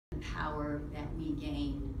power that we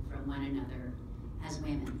gain from one another as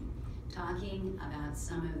women, talking about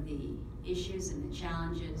some of the issues and the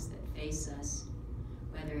challenges that face us,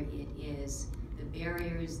 whether it is the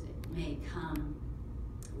barriers that may come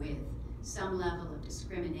with some level of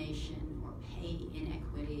discrimination or pay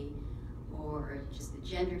inequity, or just the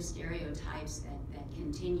gender stereotypes that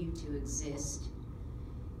continue to exist,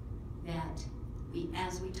 that we,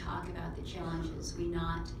 as we talk about the challenges, we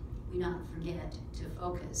not forget to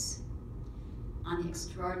focus on the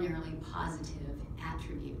extraordinarily positive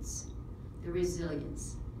attributes, the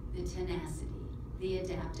resilience, the tenacity, the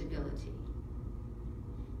adaptability.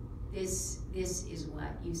 This is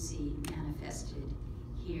what you see manifested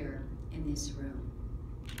here in this room.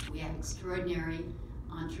 We have extraordinary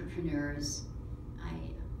entrepreneurs.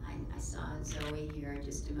 I saw Zoe here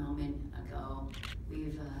just a moment ago.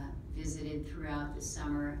 We've visited throughout the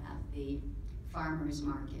summer at the farmers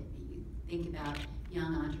market. You think about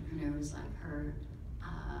young entrepreneurs like her,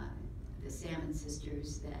 the Salmon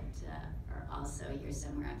Sisters that are also here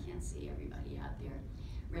somewhere. I can't see everybody out there.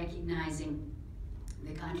 Recognizing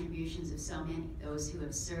the contributions of so many, those who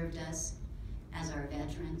have served us as our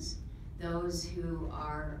veterans, those who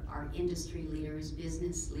are our industry leaders,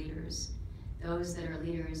 business leaders, those that are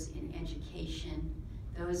leaders in education,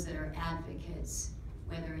 those that are advocates,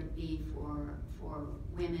 whether it be for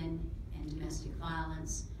women and domestic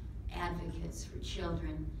violence, advocates for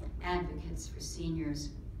children, advocates for seniors.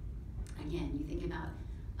 Again, you think about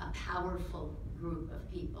a powerful group of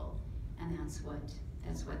people, and that's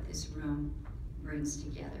what this room brings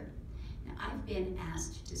together. Now, I've been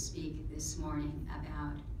asked to speak this morning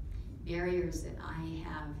about barriers that I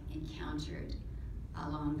have encountered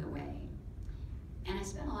along the way. And I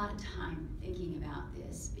spent a lot of time thinking about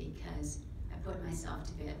this because I put myself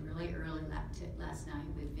to bed really early last night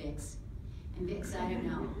with Vicks. And Vicks, I don't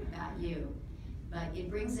know about you, but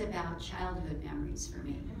it brings about childhood memories for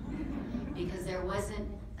me. Because there wasn't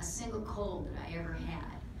a single cold that I ever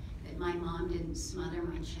had that my mom didn't smother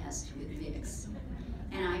my chest with Vicks.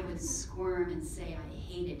 And I would squirm and say I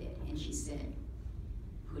hated it. And she said,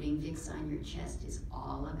 putting Vicks on your chest is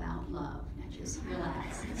all about love. Now just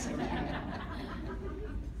relax, it's okay.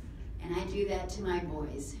 And I do that to my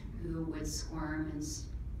boys who would squirm and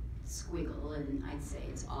squiggle, and I'd say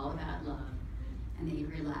it's all about love. And they'd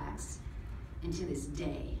relax. And to this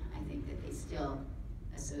day, I think that they still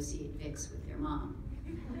associate Vicks with their mom.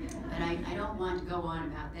 But I don't want to go on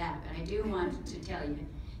about that, but I do want to tell you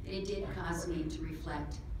that it did cause me to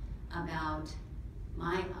reflect about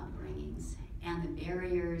my upbringings and the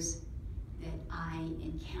barriers that I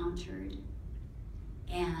encountered,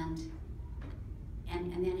 and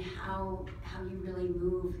then how you really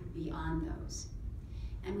move beyond those.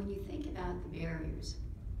 And when you think about the barriers,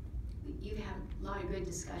 you've had a lot of good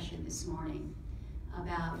discussion this morning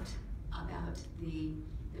about the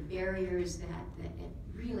barriers that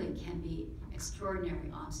really can be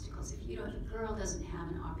extraordinary obstacles. If a girl doesn't have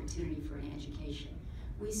an opportunity for an education,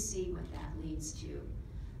 we see what that leads to.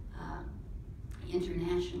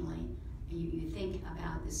 Internationally, you think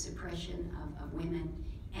about the suppression of women,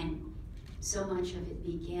 and so much of it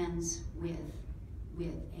begins with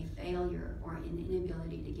a failure or an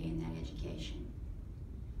inability to gain that education.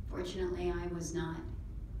 Fortunately, I was not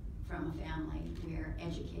from a family where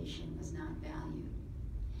education was not valued.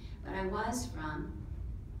 But I was from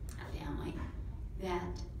a family that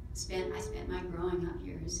I spent my growing up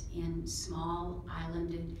years in small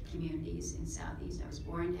islanded communities in Southeast. I was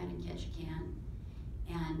born down in Ketchikan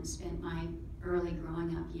and spent my early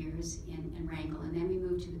growing up years in Wrangell, and then we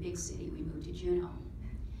moved to the big city. We moved to Juneau.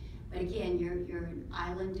 But again, you're an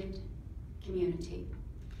islanded community.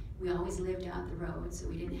 We always lived out the road, so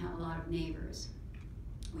we didn't have a lot of neighbors.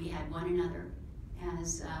 We had one another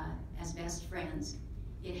as best friends.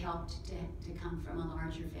 It helped to come from a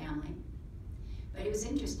larger family. But it was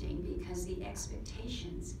interesting because the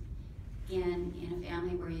expectations in a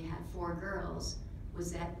family where you had 4 girls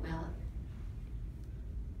was that, well,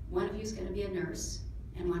 one of you is going to be a nurse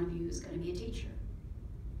and one of you is going to be a teacher.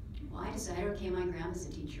 Well, I decided, okay, my grandma's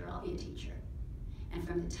a teacher, I'll be a teacher. And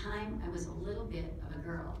from the time I was a little bit of a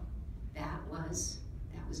girl, that was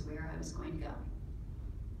where I was going to go.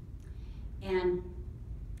 And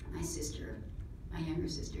my sister, my younger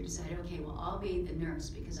sister, decided, okay, well, I'll be the nurse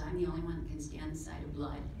because I'm the only one that can stand the sight of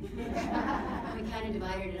blood. And we kind of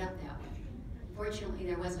divided it up that way. Fortunately,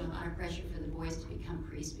 there wasn't a lot of pressure for the boys to become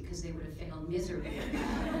priests because they would have failed miserably.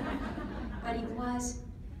 But it was,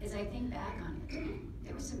 as I think back on it,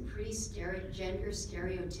 there were some pretty gender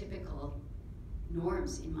stereotypical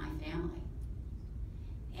norms in my family.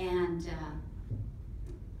 And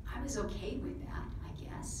I was okay with that, I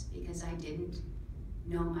guess, because I didn't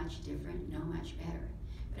no much different, no much better.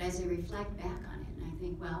 But as I reflect back on it, and I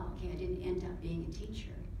think, well, okay, I didn't end up being a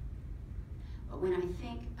teacher. But when I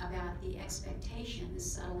think about the expectation, the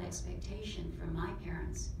subtle expectation from my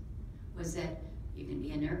parents, was that you can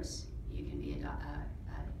be a nurse, you can be a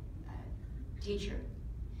teacher,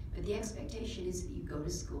 but the expectation is that you go to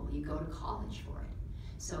school, you go to college for it.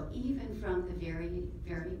 So even from the very,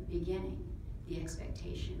 very beginning, the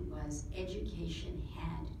expectation was education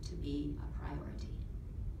had to be a priority.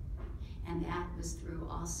 And that was through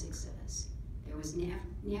all 6 of us. There was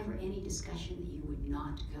never any discussion that you would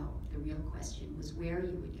not go. The real question was where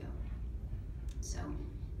you would go. So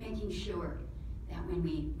making sure that when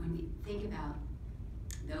we think about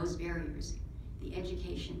those barriers, the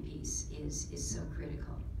education piece is so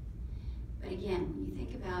critical. But again, when you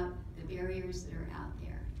think about the barriers that are out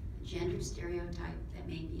there, the gender stereotype that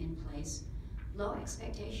may be in place, low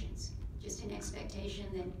expectations, just an expectation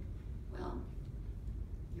that, well,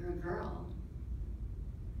 you're a girl,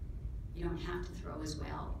 you don't have to throw as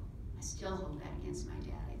well. I still hold that against my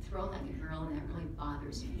dad. I throw like a girl and that really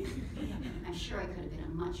bothers me. I'm sure I could have been a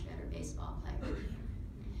much better baseball player.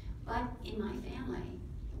 But in my family,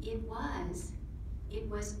 it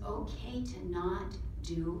was okay to not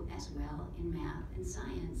do as well in math and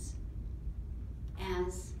science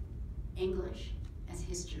as English, as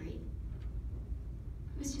history.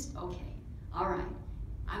 It was just okay. All right,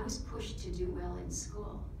 I was pushed to do well in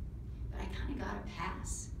school, but I kind of got a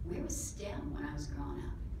pass. Where was STEM when I was growing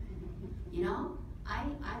up? You know, I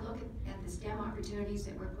look at the STEM opportunities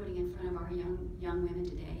that we're putting in front of our young women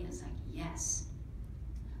today, and it's like, yes,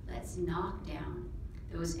 let's knock down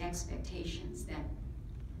those expectations that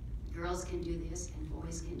girls can do this and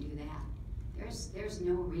boys can do that. There's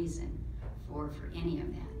no reason for any of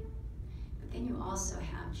that. But then you also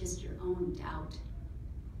have just your own doubt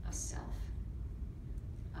of self,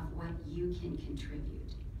 of what you can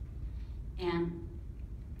contribute. And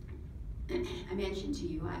I mentioned to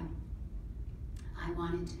you, I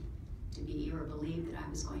wanted to be or believe that I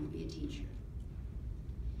was going to be a teacher.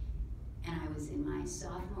 And I was in my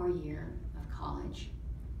sophomore year of college,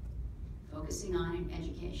 focusing on an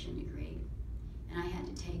education degree, and I had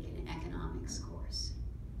to take an economics course.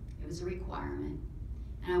 It was a requirement,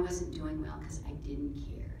 and I wasn't doing well because I didn't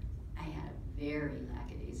care. I had a very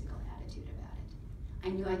lackadaisical attitude about it. I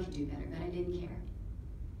knew I could do better, but I didn't care.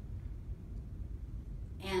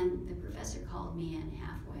 And the professor called me in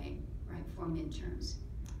halfway, right before midterms.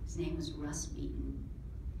 His name was Russ Beaton.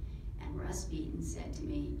 And Russ Beaton said to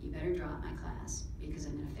me, you better drop my class because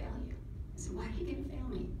I'm gonna fail you. I said, why are you gonna fail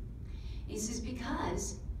me? And he says,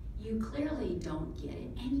 because you clearly don't get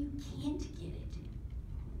it and you can't get it.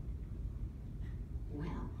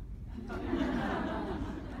 Well,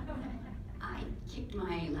 I kicked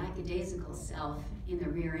my lackadaisical self in the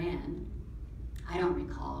rear end. I don't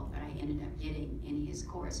recall what I ended up getting in his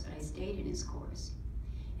course, but I stayed in his course.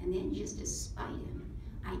 And then just to spite him,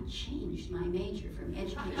 I changed my major from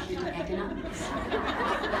education to economics.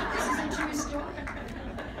 This is a true story.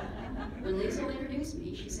 When Liesl introduced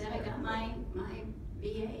me, she said I got my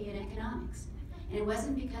BA in economics. And it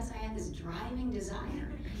wasn't because I had this driving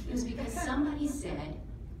desire. It was because somebody said,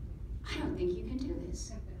 I don't think you can do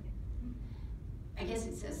this. I guess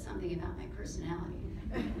it says something about my personality.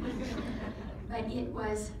 But it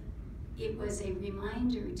was a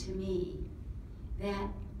reminder to me that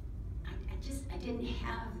I didn't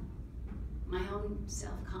have my own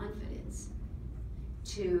self-confidence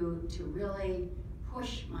to really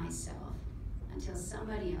push myself until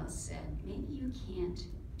somebody else said, maybe you can't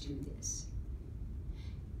do this.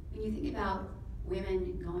 When you think about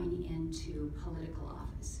women going into political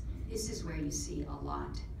office, this is where you see a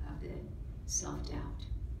lot of the self-doubt.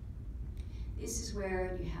 This is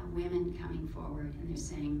where you have women coming forward and they're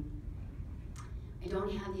saying, I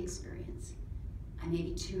don't have the experience. I may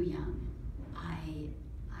be too young. I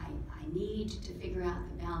need to figure out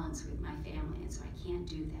the balance with my family, and so I can't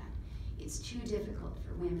do that. It's too difficult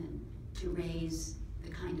for women to raise the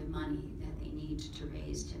kind of money that they need to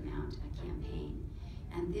raise to mount a campaign.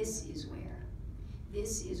 And this is where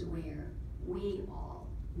we all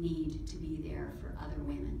need to be there for other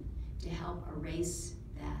women, to help erase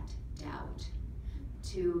that doubt,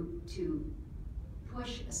 to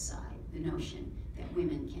push aside the notion that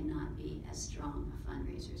women cannot be as strong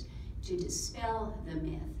fundraisers, to dispel the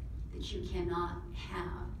myth that you cannot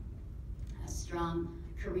have a strong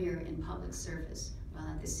career in public service while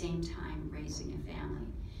at the same time raising a family.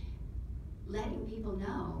 Letting people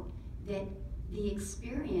know that the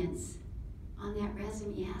experience on that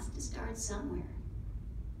resume has to start somewhere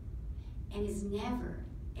and is never,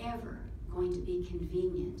 ever going to be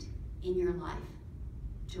convenient in your life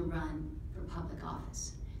to run for for public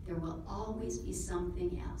office. There will always be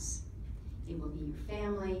something else. It will be your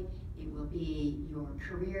family, it will be your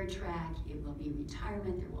career track, it will be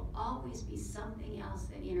retirement. There will always be something else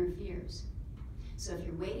that interferes. So if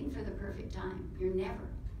you're waiting for the perfect time, you're never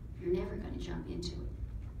going to jump into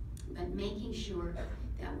it. But making sure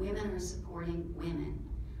that women are supporting women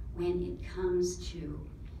when it comes to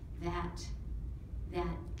that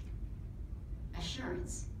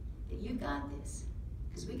assurance that you got this,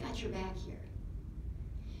 because we got your back here.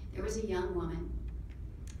 There was a young woman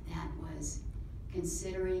that was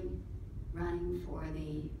considering running for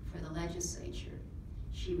the legislature.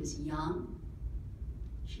 She was young.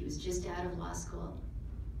 She was just out of law school.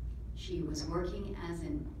 She was working as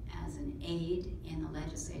an aide in the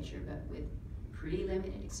legislature, but with pretty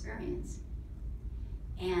limited experience.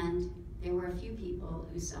 And there were a few people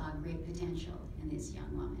who saw great potential in this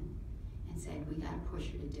young woman and said, we got to push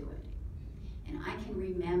her to do it. And I can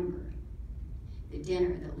remember the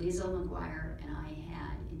dinner that Liesl McGuire and I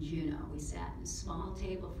had in Juneau. We sat at a small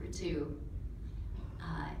table for two,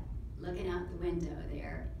 looking out the window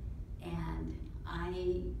there, and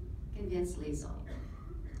I convinced Liesl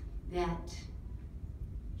that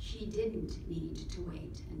she didn't need to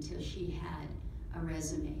wait until she had a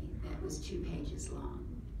resume that was 2 pages long,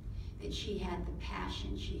 that she had the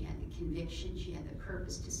passion, she had the conviction, she had the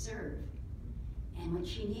purpose to serve, and what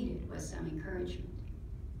she needed was some encouragement.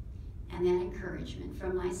 And that encouragement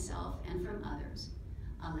from myself and from others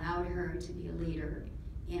allowed her to be a leader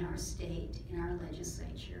in our state, in our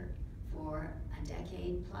legislature, for a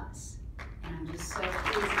decade plus. And I'm just so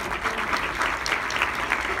pleased with that.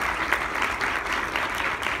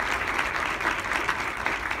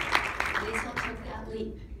 Liesl took that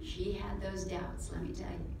leap. She had those doubts, let me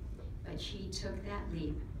tell you. But she took that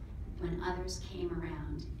leap when others came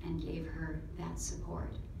around and gave her that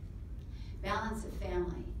support. Balance of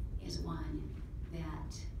family is one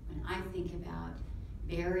that, when I think about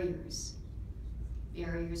barriers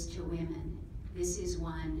to women, this is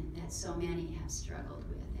one that so many have struggled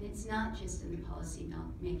with. And it's not just in the policy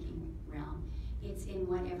making realm, it's in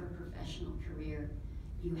whatever professional career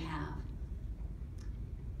you have.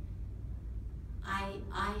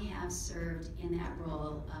 I have served in that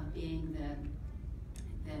role of being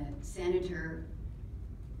the senator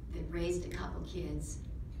that raised a couple kids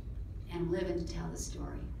and living to tell the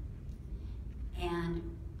story. And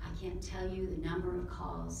I can't tell you the number of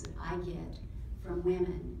calls that I get from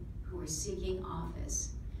women who are seeking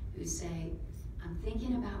office who say, I'm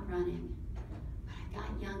thinking about running, but I've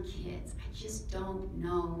got young kids. I just don't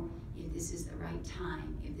know if this is the right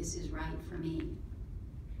time, if this is right for me.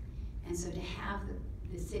 And so to have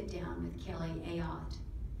the sit down with Kelly Ayotte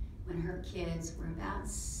when her kids were about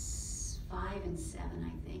 5 and 7,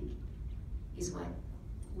 I think, is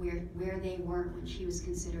where they were when she was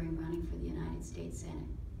considering running for the United States Senate.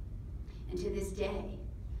 And to this day,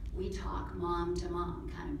 we talk mom to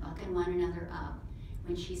mom, kind of bucking one another up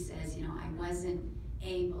when she says, you know, I wasn't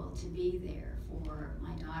able to be there for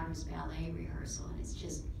my daughter's ballet rehearsal, and it's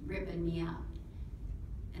just ripping me up.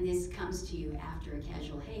 And this comes to you after a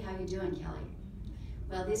casual, hey, how you doing, Kelly?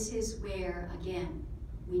 Well, this is where, again,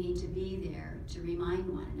 we need to be there to remind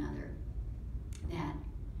one another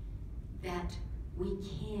that we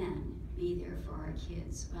can be there for our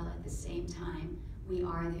kids, while at the same time, we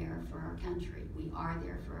are there for our country. We are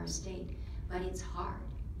there for our state. But it's hard.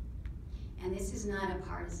 And this is not a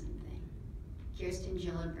partisan thing. Kirsten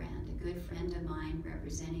Gillibrand, a good friend of mine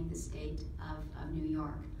representing the state of New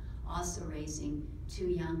York, also raising 2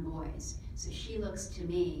 young boys. So she looks to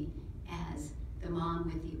me as the mom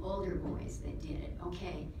with the older boys that did it.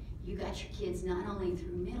 Okay, you got your kids not only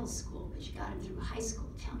through middle school, but you got them through high school.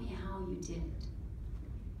 Tell me how you did it.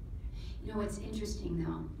 You know what's interesting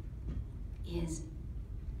though is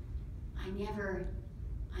I never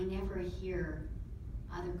hear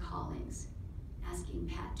other colleagues asking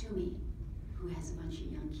Pat Toomey, who has a bunch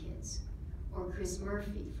of young kids, or Chris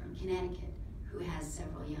Murphy from Connecticut, who has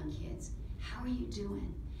several young kids. How are you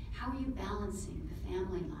doing? How are you balancing the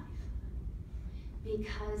family life?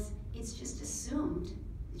 Because it's just assumed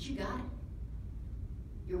that you got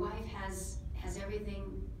it. Your wife has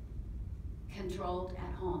everything controlled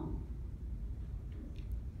at home.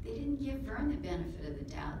 They didn't give Vern the benefit of the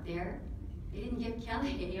doubt there. They didn't give Kelly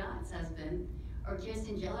Ayotte's husband or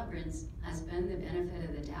Kirsten Gillibrand's husband the benefit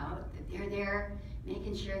of the doubt that they're there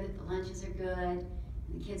making sure that the lunches are good and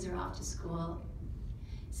the kids are off to school.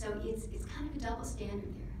 So it's kind of a double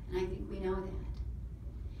standard there, and I think we know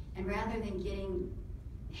that. And rather than getting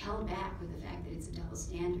held back with the fact that it's a double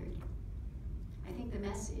standard, I think the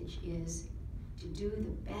message is to do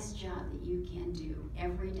the best job that you can do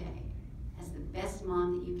every day as the best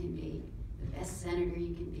mom that you can be, the best senator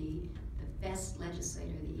you can be, the best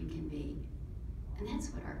legislator that you can be. And that's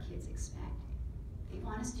what our kids expect. They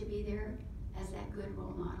want us to be there as that good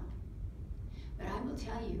role model. But I will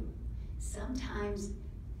tell you, sometimes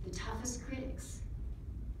the toughest critics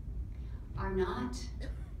are not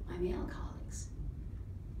my male colleagues.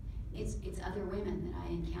 It's other women that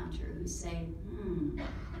I encounter who say,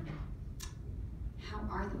 how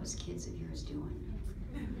are those kids of yours doing?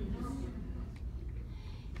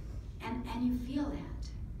 And you feel that.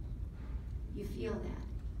 You feel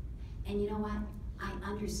that. And you know what? I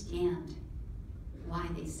understand why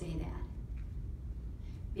they say that.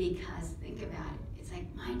 Because think about it. It's like,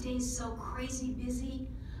 my day's so crazy busy.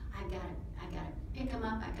 I gotta pick them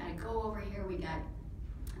up. I gotta go over here. We've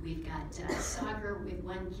got soccer with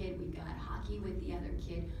one kid. We've got hockey with the other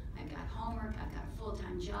kid. I've got homework. I've got a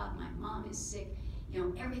full-time job. My mom is sick. You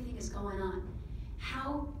know, everything is going on.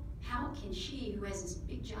 How can she, who has this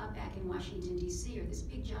big job back in Washington, D.C., or this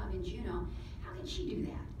big job in Juneau, how can she do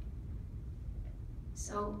that?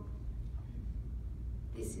 So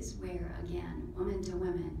this is where, again, woman to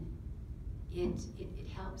woman, it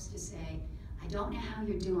helps to say, I don't know how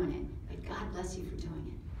you're doing it, but God bless you for doing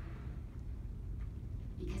it.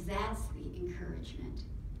 Because that's the encouragement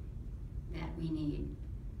that we need.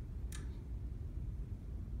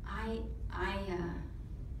 I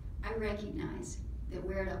recognize that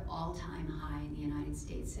we're at an all-time high in the United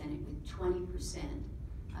States Senate with 20%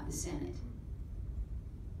 of the Senate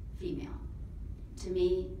female. To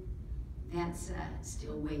me, that's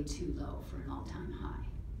still way too low for an all-time high.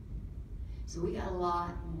 So we got a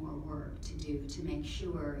lot more work to do to make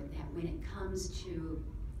sure that when it comes to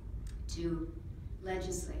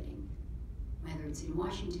legislating, whether it's in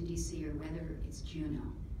Washington, D.C., or whether it's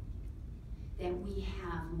Juneau, that we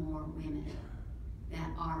have more women that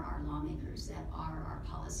are our lawmakers, that are our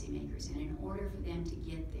policymakers. And in order for them to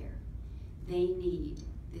get there, they need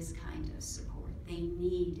this kind of support. They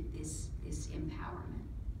need this empowerment.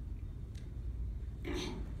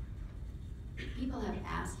 People have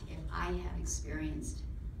asked if I have experienced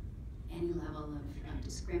any level of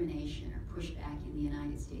discrimination or pushback in the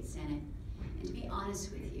United States Senate. And to be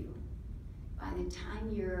honest with you, by the time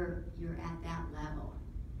you're at that level,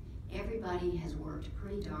 everybody has worked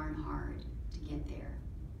pretty darn hard to get there.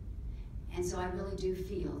 And so I really do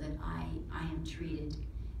feel that I am treated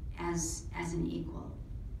as an equal.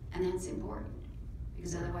 And that's important,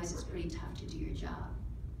 because otherwise it's pretty tough to do your job.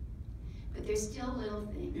 But there's still little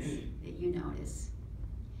things that you notice.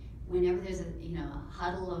 Whenever there's a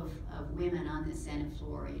huddle of women on the Senate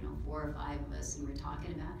floor, 4 or 5 of us, and we're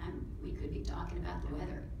talking about, we could be talking about the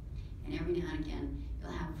weather. And every now and again,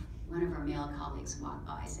 you'll have one of our male colleagues walk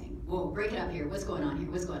by saying, whoa, break it up here, what's going on here,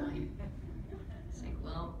 what's going on here? It's like,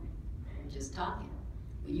 well, we're just talking.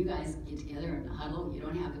 When you guys get together in a huddle, you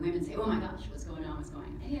don't have the women say, oh my gosh, what's going on, what's going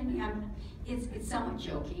on? And it's somewhat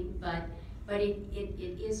joking, but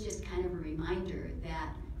it is just kind of a reminder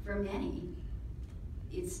that for many,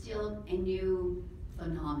 it's still a new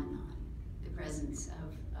phenomenon, the presence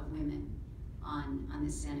of women on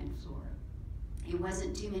the Senate floor. It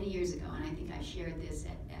wasn't too many years ago, and I think I shared this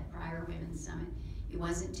at prior Women's Summit, it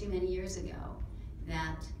wasn't too many years ago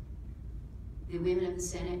that the women of the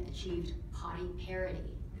Senate achieved potty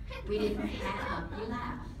parity. We didn't have, you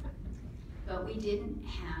laugh, but we didn't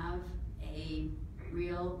have a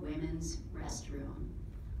real women's restroom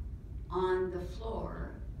on the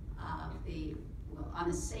floor of on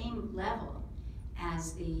the same level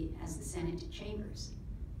as the Senate chambers.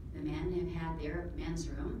 The men have had their men's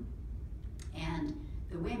room, and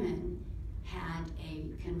the women had a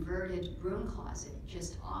converted broom closet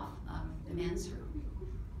just off of the men's room.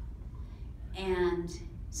 And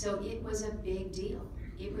so it was a big deal.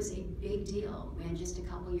 It was a big deal when just a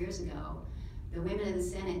couple years ago, the women of the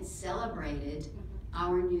Senate celebrated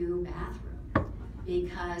our new bathroom,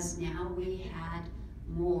 because now we had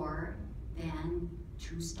more than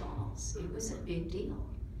 2 stalls. It was a big deal.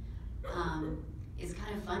 It's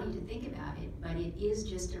kind of funny to think about it, but it is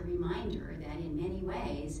just a reminder that in many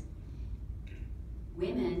ways,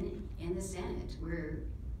 women in the Senate were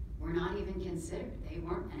not even considered. They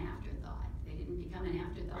weren't an afterthought. They didn't become an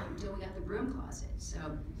afterthought until we got the broom closet. So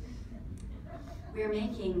we're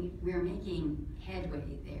making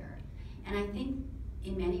headway there. And I think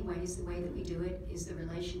in many ways, the way that we do it is the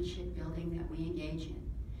relationship building that we engage in.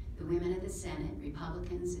 The women of the Senate,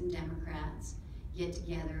 Republicans and Democrats, get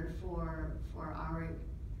together for our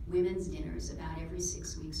women's dinners about every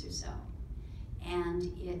 6 weeks or so.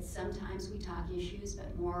 And it's sometimes we talk issues,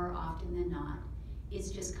 but more often than not,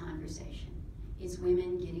 it's just conversation. It's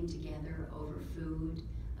women getting together over food,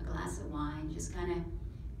 a glass of wine, just kind of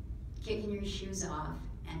kicking your shoes off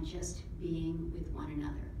and just being with one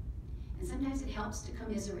another. And sometimes it helps to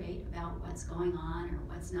commiserate about what's going on or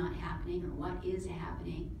what's not happening or what is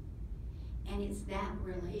happening. And it's that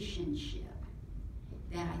relationship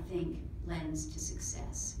that I think lends to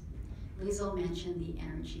success. Liesl mentioned the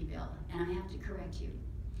energy bill, and I have to correct you.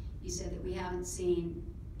 You said that we haven't seen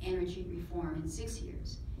energy reform in 6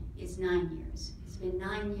 years. It's 9 years. It's been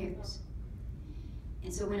 9 years.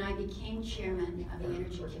 And so when I became chairman of the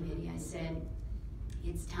Energy Committee, I said,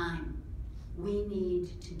 it's time. We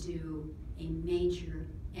need to do a major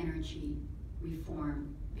energy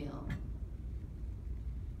reform bill.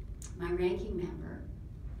 My ranking member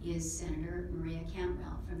is Senator Maria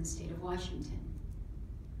Cantwell from the state of Washington.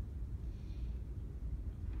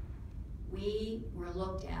 We were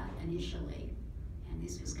looked at initially, and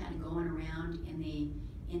this was kind of going around in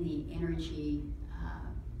the energy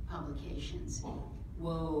publications.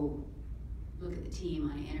 Whoa, look at the team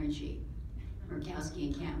on energy. Murkowski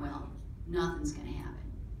and Cantwell, nothing's gonna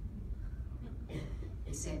happen.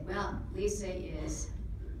 They said, well, Lisa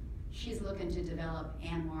she's looking to develop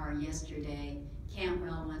ANWR yesterday.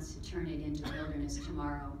 Cantwell wants to turn it into wilderness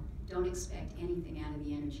tomorrow. Don't expect anything out of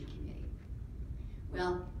the Energy Committee.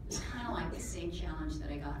 Well, it was kind of like the same challenge that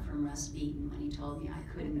I got from Russ Beaton when he told me I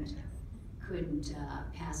couldn't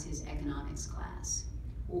pass his economics class,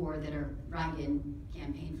 or that a write-in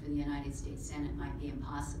campaign for the United States Senate might be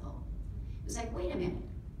impossible. It was like, wait a minute,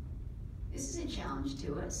 this is a challenge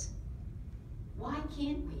to us. Why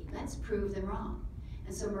can't we? Let's prove them wrong.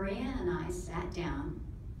 And so Maria and I sat down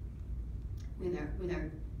with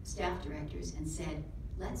our staff directors and said,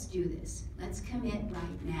 let's do this. Let's commit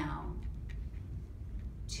right now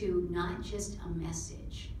to not just a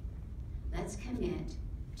message. Let's commit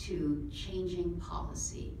to changing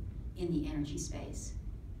policy in the energy space.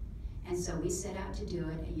 And so we set out to do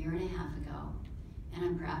it a 1.5 years ago, and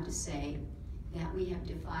I'm proud to say that we have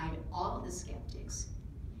defied all of the skeptics.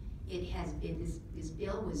 It has been, this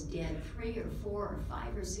bill was dead 3 or 4 or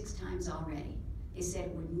 5 or 6 times already. They said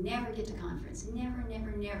it would never get to conference, never,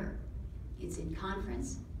 never, never. It's in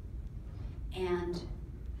conference, and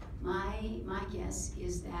my guess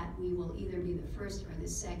is that we will either be the first or the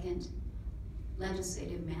second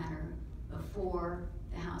legislative matter before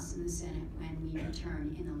the House and the Senate when we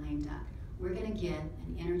return in the lame duck. We're gonna get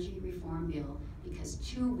an energy reform bill because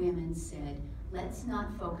 2 women said, let's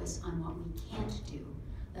not focus on what we can't do.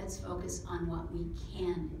 Let's focus on what we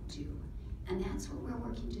can do. And that's what we're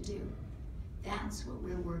working to do. That's what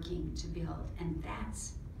we're working to build. And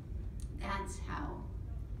that's how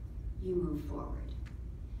you move forward.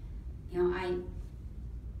 You know,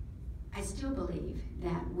 I still believe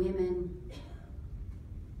that women,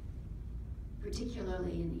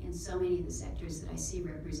 particularly in so many of the sectors that I see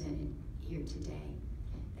represented here today,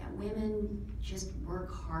 that women just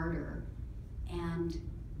work harder, and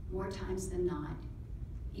more times than not,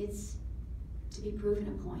 it's to be proven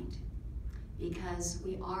a point, because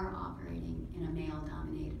we are operating in a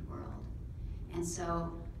male-dominated world. And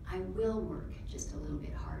so I will work just a little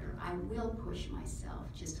bit harder. I will push myself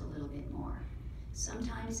just a little bit more.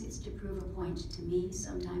 Sometimes it's to prove a point to me,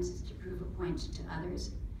 sometimes it's to prove a point to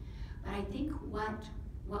others. But I think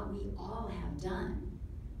what we all have done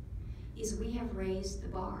is we have raised the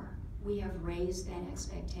bar. We have raised that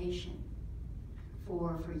expectation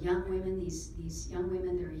for young women, these young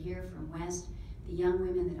women that are here from West, the young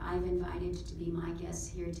women that I've invited to be my guests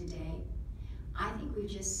here today. I think we've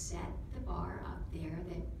just set the bar up there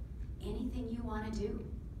that anything you want to do,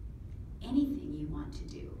 anything you want to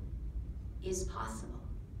do is possible.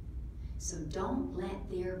 So don't let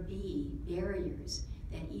there be barriers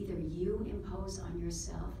that either you impose on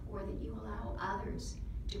yourself or that you allow others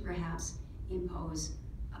to perhaps impose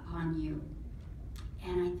upon you.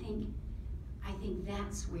 And I think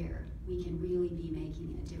that's where we can really be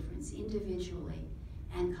making a difference individually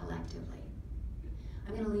and collectively.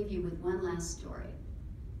 I'm going to leave you with one last story.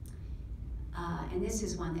 And this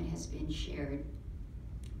is one that has been shared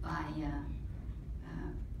by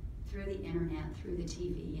through the internet, through the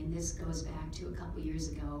TV, and this goes back to a couple years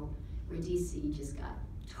ago where DC just got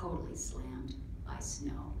totally slammed by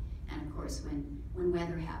snow. And of course, when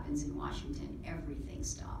weather happens in Washington, everything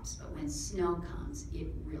stops. But when snow comes, it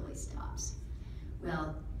really stops.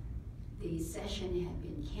 Well, the session had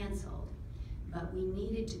been canceled, but we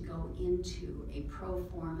needed to go into a pro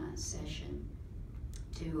forma session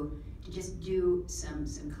to just do some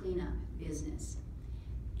cleanup business.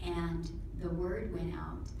 And the word went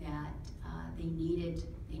out that they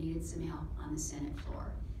needed some help on the Senate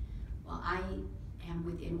floor. Well, I am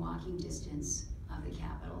within walking distance of the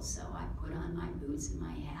Capitol, so I put on my boots and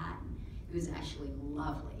my hat, and it was actually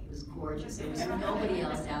lovely. It was gorgeous. There was nobody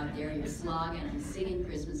else out there. You're slogging and singing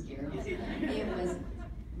Christmas carols. It was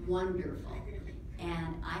wonderful.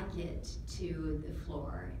 And I get to the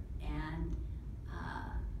floor, and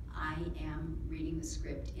I am reading the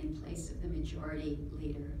script in place of the majority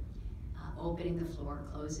leader, opening the floor,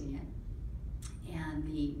 closing it. And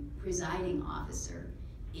the presiding officer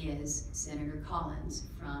is Senator Collins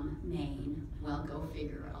from Maine. Well, go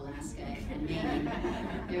figure, Alaska and Maine.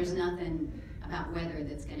 There's nothing about weather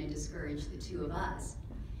that's going to discourage the two of us.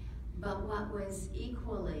 But what was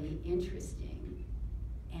equally interesting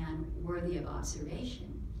and worthy of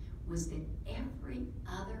observation was that every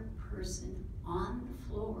other person on the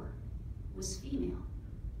floor was female.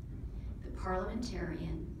 The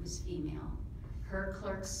parliamentarian was female. Her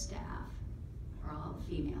clerk's staff are all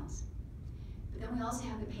females. But then we also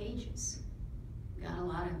have the pages. We got a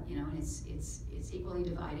lot of, and it's equally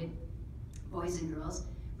divided, boys and girls.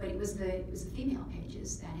 But it was the female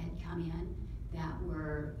pages that had come in that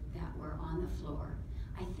were on the floor.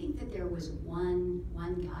 I think that there was one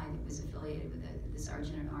guy that was affiliated with the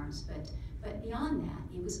Sergeant at Arms, but beyond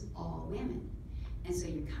that, it was all women. And so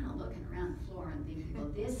you're kind of looking around the floor and thinking, well,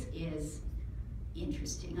 this is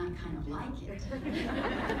interesting. I kind of like it.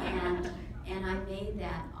 and I made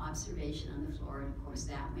that observation on the floor, and of course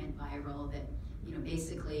that went viral. That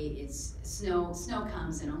basically it's snow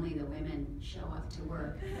comes and only the women show up to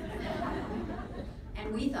work.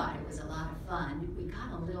 And we thought it was a lot of fun. We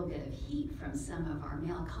got a little bit of heat from some of our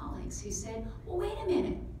male colleagues who said, well, wait a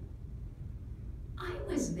minute. I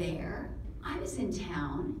was there. I was in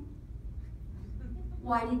town.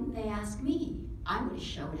 Why didn't they ask me? I would have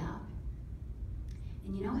showed up.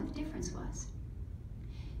 And you know what the difference was?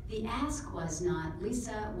 The ask was not,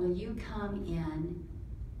 Lisa, will you come in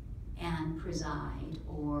and preside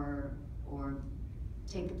or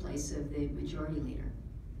take the place of the majority leader?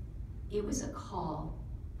 It was a call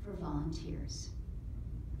for volunteers.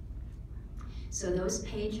 So those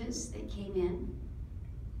pages that came in,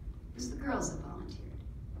 it was the girls that volunteered.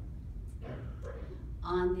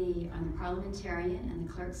 On the parliamentarian and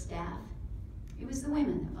the clerk staff, it was the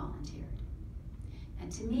women that volunteered.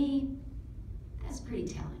 And to me, that's pretty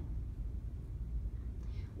telling.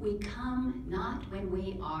 We come not when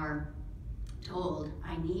we are told,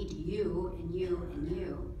 I need you and you and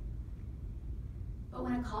you, but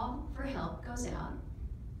when a call for help goes out,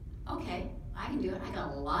 okay, I can do it. I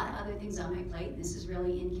got a lot of other things on my plate, and this is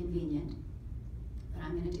really inconvenient, but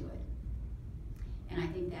I'm gonna do it. And I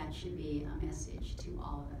think that should be a message to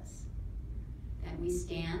all of us, that we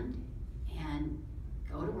stand and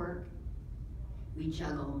go to work. We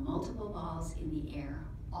juggle multiple balls in the air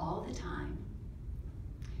all the time.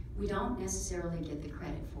 We don't necessarily get the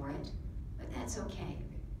credit for it, but that's okay,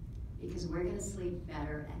 because we're gonna sleep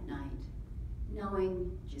better at night,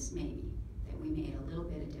 knowing, just maybe, that we made a little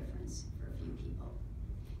bit of difference for a few people.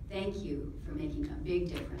 Thank you for making a big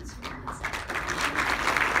difference for us.